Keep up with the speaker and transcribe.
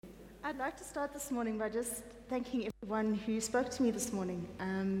I'd like to start this morning by just thanking everyone who spoke to me this morning.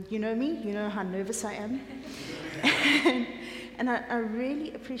 You know me, you know how nervous I am. and I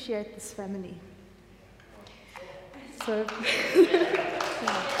really appreciate this family. So,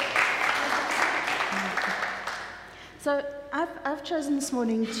 so I've chosen this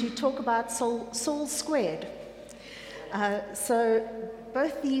morning to talk about Saul squared. So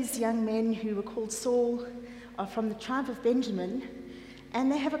both these young men who were called Saul are from the tribe of Benjamin, and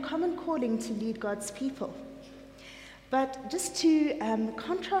they have a common calling to lead God's people. But just to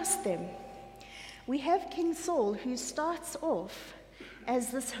contrast them, we have King Saul, who starts off as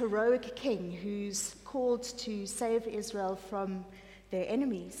this heroic king who's called to save Israel from their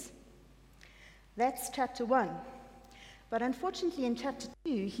enemies. That's chapter 1. But unfortunately, in chapter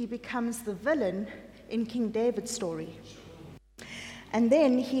 2, he becomes the villain in King David's story. And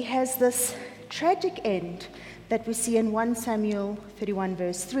then he has this tragic end that we see in 1 Samuel 31,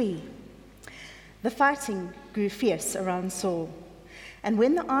 verse 3. The fighting grew fierce around Saul, and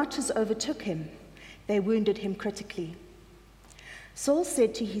when the archers overtook him, they wounded him critically. Saul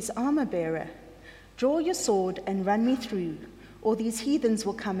said to his armor-bearer, "Draw your sword and run me through, or these heathens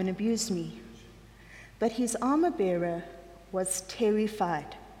will come and abuse me." But his armor-bearer was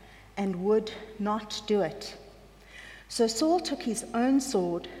terrified and would not do it. So Saul took his own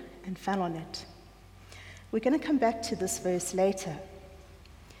sword and fell on it. We're going to come back to this verse later.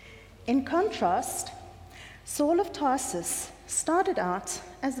 In contrast, Saul of Tarsus started out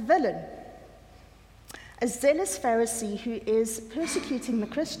as a villain, a zealous Pharisee who is persecuting the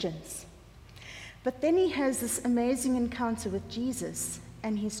Christians. But then he has this amazing encounter with Jesus,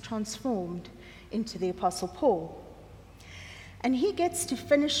 and he's transformed into the Apostle Paul. And he gets to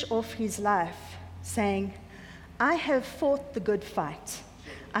finish off his life saying, "I have fought the good fight.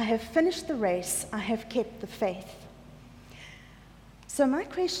 I have finished the race. I have kept the faith." So my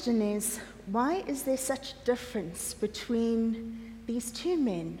question is, why is there such difference between these two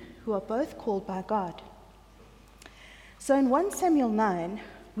men who are both called by God? So in 1 Samuel 9,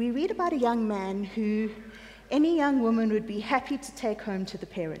 we read about a young man who any young woman would be happy to take home to the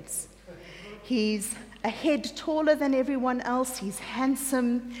parents. He's a head taller than everyone else. He's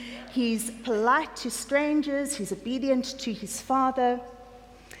handsome. He's polite to strangers. He's obedient to his father.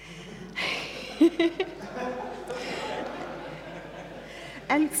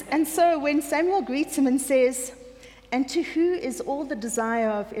 And so when Samuel greets him and says, "And to who is all the desire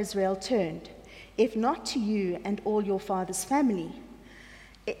of Israel turned, if not to you and all your father's family?"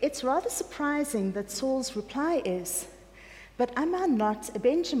 It's rather surprising that Saul's reply is, "But am I not a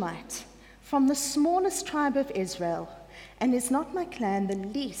Benjamite, from the smallest tribe of Israel, and is not my clan the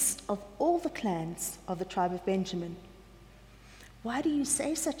least of all the clans of the tribe of Benjamin? Why do you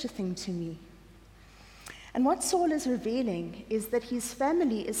say such a thing to me?" And what Saul is revealing is that his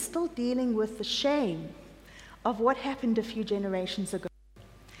family is still dealing with the shame of what happened a few generations ago.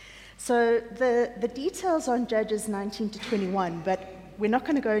 So the details are in Judges 19 to 21, but we're not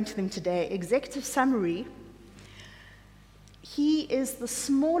going to go into them today. Executive summary: he is the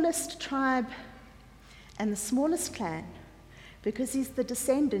smallest tribe and the smallest clan because he's the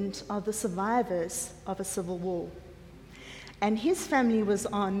descendant of the survivors of a civil war. And his family was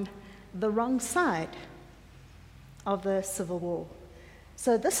on the wrong side of the civil war.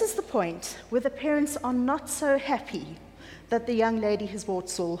 So this is the point where the parents are not so happy that the young lady has brought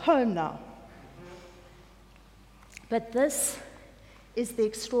Saul home now. But this is the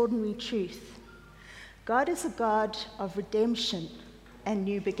extraordinary truth. God is a God of redemption and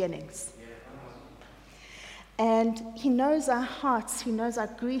new beginnings. And he knows our hearts, he knows our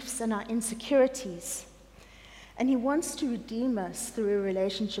griefs and our insecurities. And he wants to redeem us through a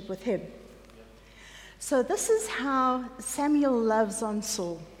relationship with him. So this is how Samuel loves on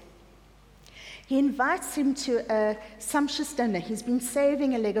Saul. He invites him to a sumptuous dinner. He's been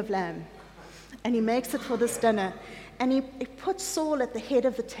saving a leg of lamb, and he makes it for this dinner. And he puts Saul at the head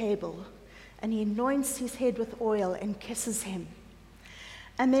of the table, and he anoints his head with oil and kisses him.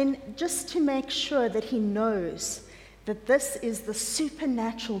 And then, just to make sure that he knows that this is the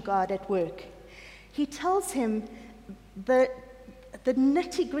supernatural God at work, he tells him the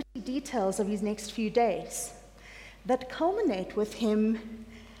nitty-gritty details of his next few days that culminate with him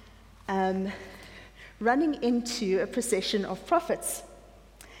running into a procession of prophets.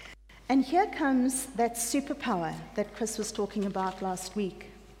 And here comes that superpower that Chris was talking about last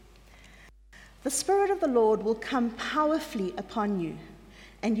week. "The Spirit of the Lord will come powerfully upon you,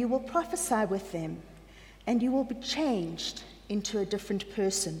 and you will prophesy with them, and you will be changed into a different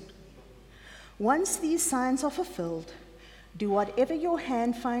person. Once these signs are fulfilled, do whatever your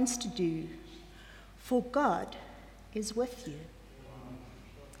hand finds to do, for God is with you."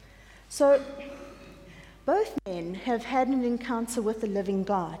 So, both men have had an encounter with the living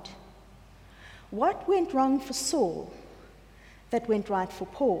God. What went wrong for Saul that went right for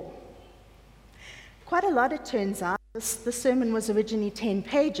Paul? Quite a lot, it turns out. The sermon was originally 10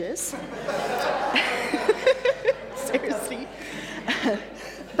 pages. Seriously.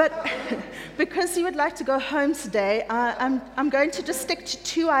 But because you would like to go home today, I'm going to just stick to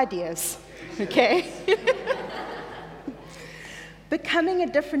 2 ideas, okay? Becoming a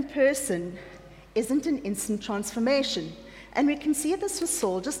different person isn't an instant transformation. And we can see this with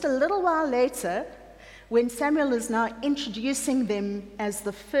Saul just a little while later, when Samuel is now introducing them as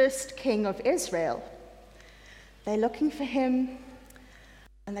the first king of Israel. They're looking for him,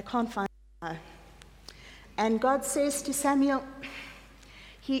 and they can't find him. And God says to Samuel,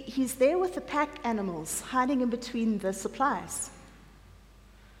 he's there with the pack animals, hiding in between the supplies.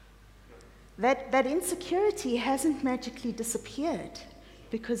 That insecurity hasn't magically disappeared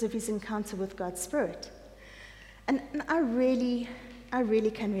because of his encounter with God's Spirit. And I really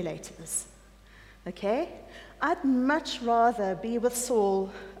can relate to this, okay? I'd much rather be with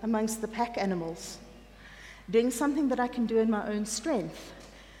Saul amongst the pack animals, doing something that I can do in my own strength,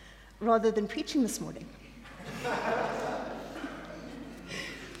 rather than preaching this morning.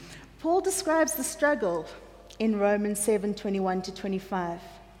 Paul describes the struggle in Romans 7:21-25.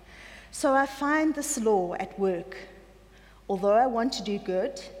 So I find this law at work. Although I want to do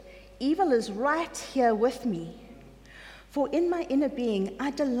good, evil is right here with me. For in my inner being,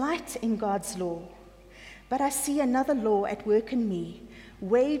 I delight in God's law. But I see another law at work in me,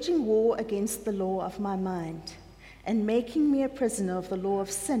 waging war against the law of my mind, and making me a prisoner of the law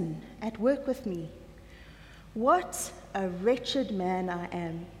of sin at work with me. What a wretched man I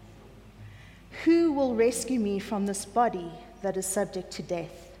am. Who will rescue me from this body that is subject to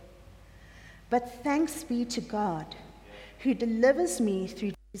death? But thanks be to God, who delivers me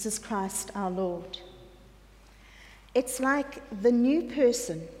through Jesus Christ our Lord. It's like the new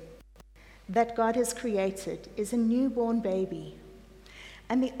person that God has created is a newborn baby,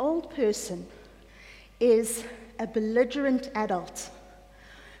 and the old person is a belligerent adult,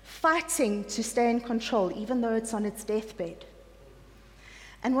 fighting to stay in control, even though it's on its deathbed.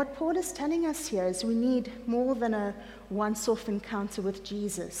 And what Paul is telling us here is we need more than a once-off encounter with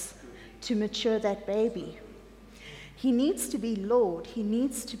Jesus to mature that baby. He needs to be Lord. He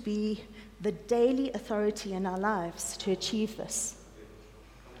needs to be the daily authority in our lives to achieve this.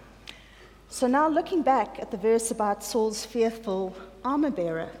 So now looking back at the verse about Saul's fearful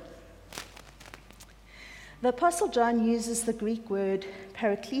armor-bearer, the Apostle John uses the Greek word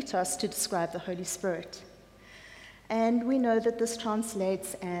parakletos to describe the Holy Spirit. And we know that this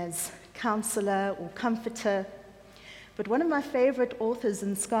translates as counselor or comforter. But one of my favorite authors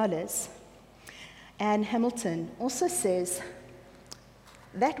and scholars, Anne Hamilton, also says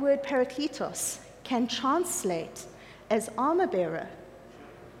that word parakletos can translate as armor-bearer,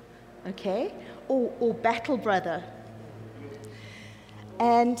 okay, or battle brother.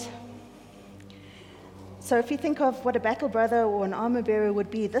 And so if you think of what a battle brother or an armor-bearer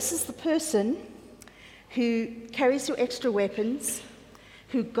would be, this is the person who carries your extra weapons,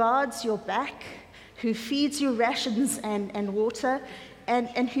 who guards your back, who feeds you rations and water,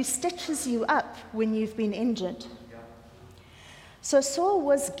 and who stitches you up when you've been injured. So Saul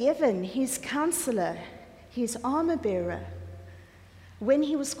was given his counselor, his armor-bearer, when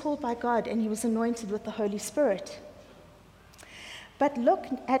he was called by God and he was anointed with the Holy Spirit. But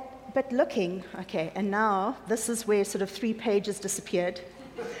looking, okay, and now this is where sort of 3 pages disappeared.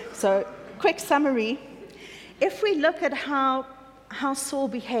 So quick summary. If we look at how Saul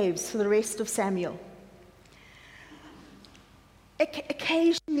behaves for the rest of Samuel,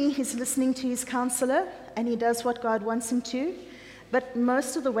 occasionally he's listening to his counselor and he does what God wants him to, but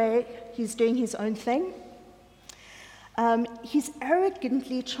most of the way he's doing his own thing. He's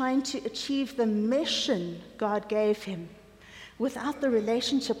arrogantly trying to achieve the mission God gave him without the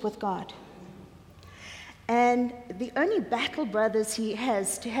relationship with God. And the only battle brothers he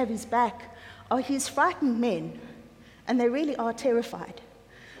has to have his back are his frightened men, and they really are terrified,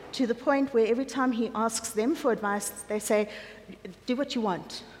 to the point where every time he asks them for advice, they say, do what you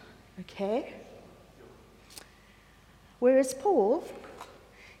want, okay? Whereas Paul,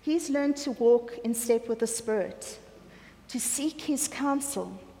 he's learned to walk in step with the Spirit, to seek his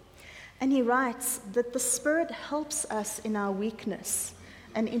counsel. And he writes that the Spirit helps us in our weakness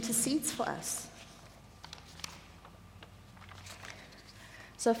and intercedes for us.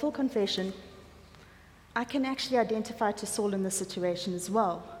 So full confession, I can actually identify to Saul in this situation as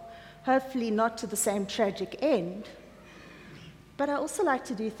well. Hopefully not to the same tragic end, but I also like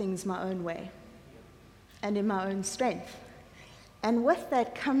to do things my own way and in my own strength. And with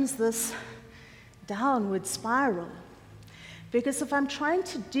that comes this downward spiral. Because if I'm trying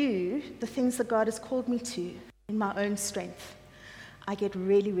to do the things that God has called me to in my own strength, I get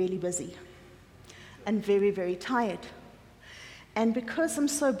really, really busy and very, very tired. And because I'm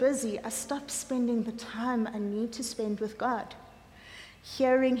so busy, I stop spending the time I need to spend with God,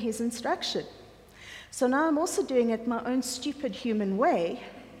 hearing His instruction. So now I'm also doing it my own stupid human way.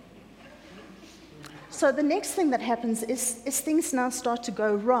 So the next thing that happens is things now start to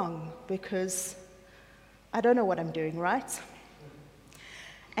go wrong because I don't know what I'm doing right.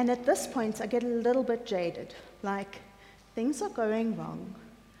 And at this point, I get a little bit jaded, like things are going wrong,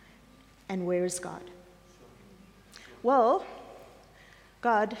 and where is God? Well,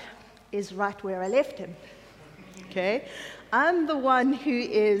 God is right where I left Him, okay? I'm the one who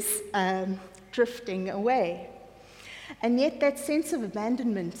is drifting away. And yet that sense of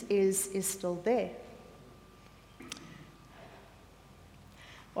abandonment is still there.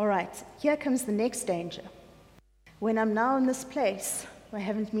 All right, here comes the next danger. When I'm now in this place where I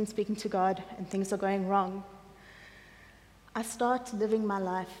haven't been speaking to God and things are going wrong, I start living my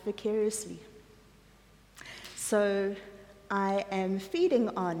life vicariously. So I am feeding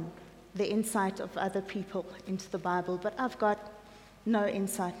on the insight of other people into the Bible, but I've got no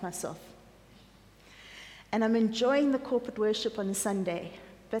insight myself. And I'm enjoying the corporate worship on a Sunday,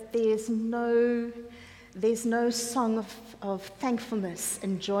 but there's no song of thankfulness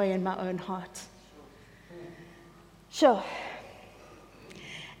and joy in my own heart. Sure.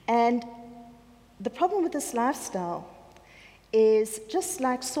 And the problem with this lifestyle is just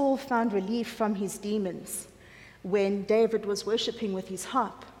like Saul found relief from his demons when David was worshiping with his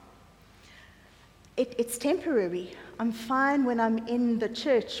harp. It's temporary. I'm fine when I'm in the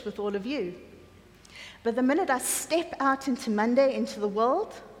church with all of you. But the minute I step out into Monday, into the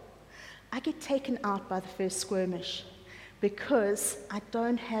world, I get taken out by the first skirmish because I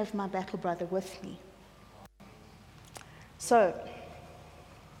don't have my battle brother with me. So,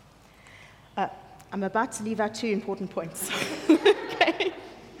 I'm about to leave out 2 important points. Okay?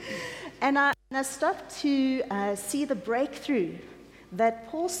 And I stopped to see the breakthrough that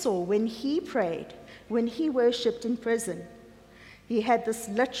Paul saw when he prayed, when he worshipped in prison. He had this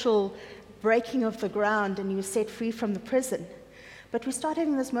literal breaking of the ground and he was set free from the prison. But we start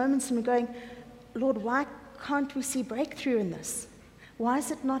having those moments and we're going, Lord, why can't we see breakthrough in this? Why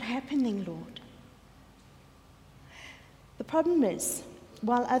is it not happening, Lord? The problem is,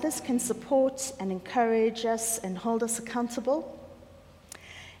 while others can support and encourage us and hold us accountable,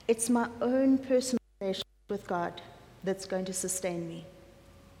 it's my own personal relationship with God that's going to sustain me.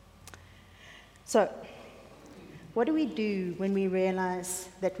 So, what do we do when we realize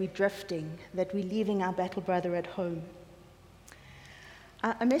that we're drifting, that we're leaving our battle brother at home?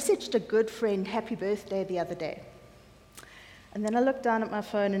 I messaged a good friend happy birthday the other day. And then I looked down at my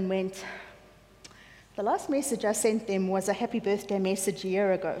phone and went, the last message I sent them was a happy birthday message a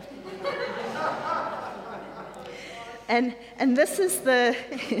year ago. and this is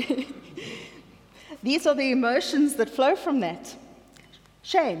these are the emotions that flow from that.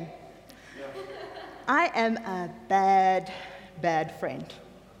 Shame. I am a bad, bad friend.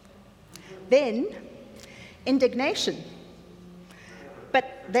 Then, indignation.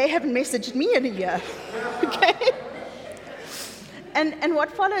 But they haven't messaged me in a year. Okay? And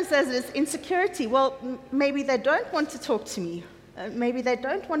what follows as is insecurity. Well, maybe they don't want to talk to me. Maybe they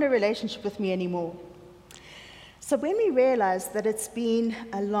don't want a relationship with me anymore. So when we realize that it's been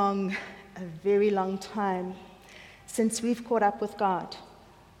a very long time since we've caught up with God,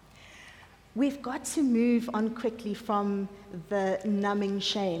 we've got to move on quickly from the numbing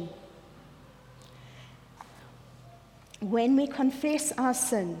shame. When we confess our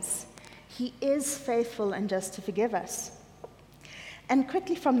sins, He is faithful and just to forgive us. And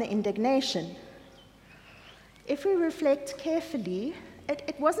quickly from the indignation. If we reflect carefully,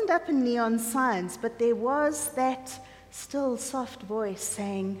 it wasn't up in neon signs, but there was that still soft voice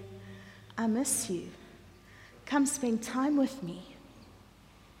saying, I miss you. Come spend time with me.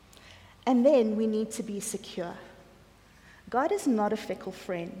 And then we need to be secure. God is not a fickle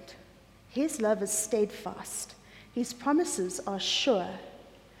friend. His love is steadfast. His promises are sure.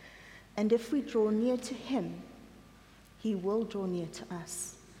 And if we draw near to Him, He will draw near to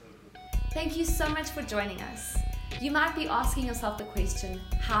us. Thank you so much for joining us. You might be asking yourself the question,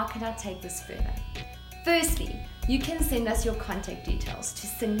 how can I take this further? Firstly, you can send us your contact details to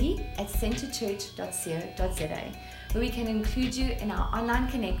cindy@centerchurch.co.za, where we can include you in our online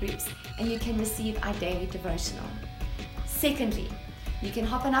connect groups and you can receive our daily devotional. Secondly, you can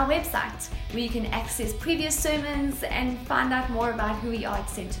hop on our website where you can access previous sermons and find out more about who we are at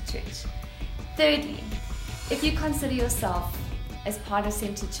Center Church. Thirdly, if you consider yourself as part of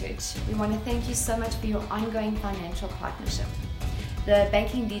Center Church, we want to thank you so much for your ongoing financial partnership. The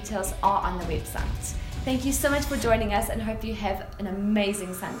banking details are on the website. Thank you so much for joining us and hope you have an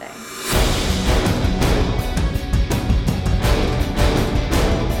amazing Sunday.